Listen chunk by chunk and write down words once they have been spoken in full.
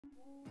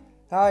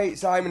Hi,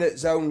 it's Simon at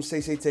Zone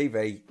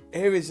CCTV.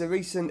 Here is a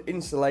recent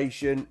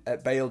installation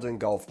at Baildon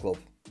Golf Club.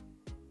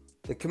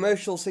 The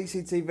commercial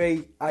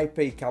CCTV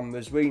IP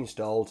cameras we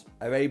installed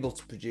are able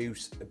to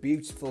produce a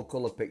beautiful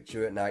colour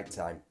picture at night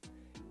time.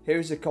 Here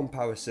is a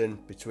comparison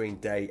between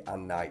day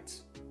and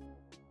night.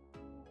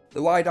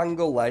 The wide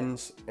angle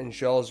lens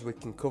ensures we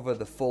can cover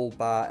the full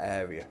bar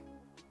area.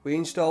 We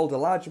installed a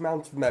large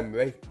amount of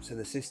memory so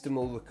the system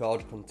will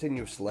record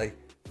continuously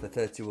for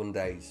 31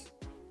 days.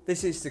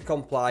 This is to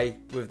comply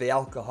with the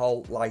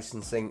alcohol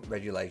licensing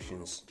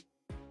regulations.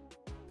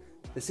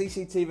 The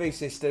CCTV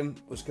system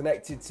was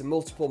connected to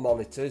multiple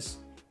monitors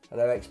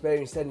and our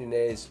experienced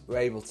engineers were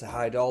able to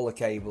hide all the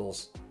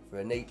cables for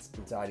a neat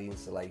and tidy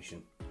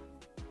installation.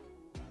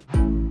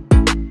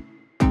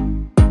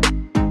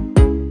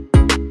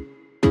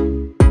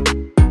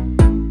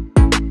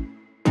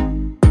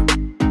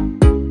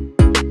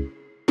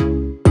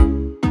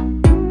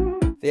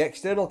 The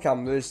external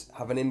cameras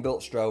have an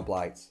inbuilt strobe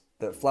light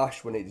that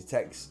flash when it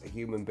detects a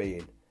human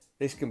being.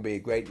 This can be a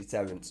great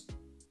deterrent.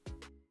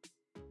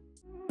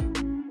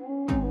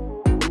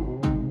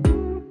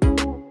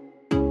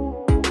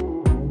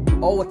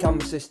 All the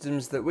camera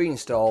systems that we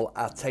install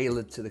are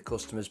tailored to the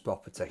customer's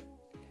property.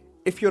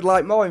 If you'd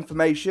like more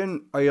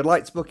information or you'd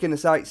like to book in a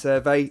site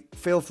survey,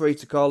 feel free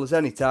to call us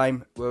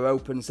anytime. We're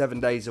open 7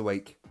 days a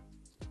week.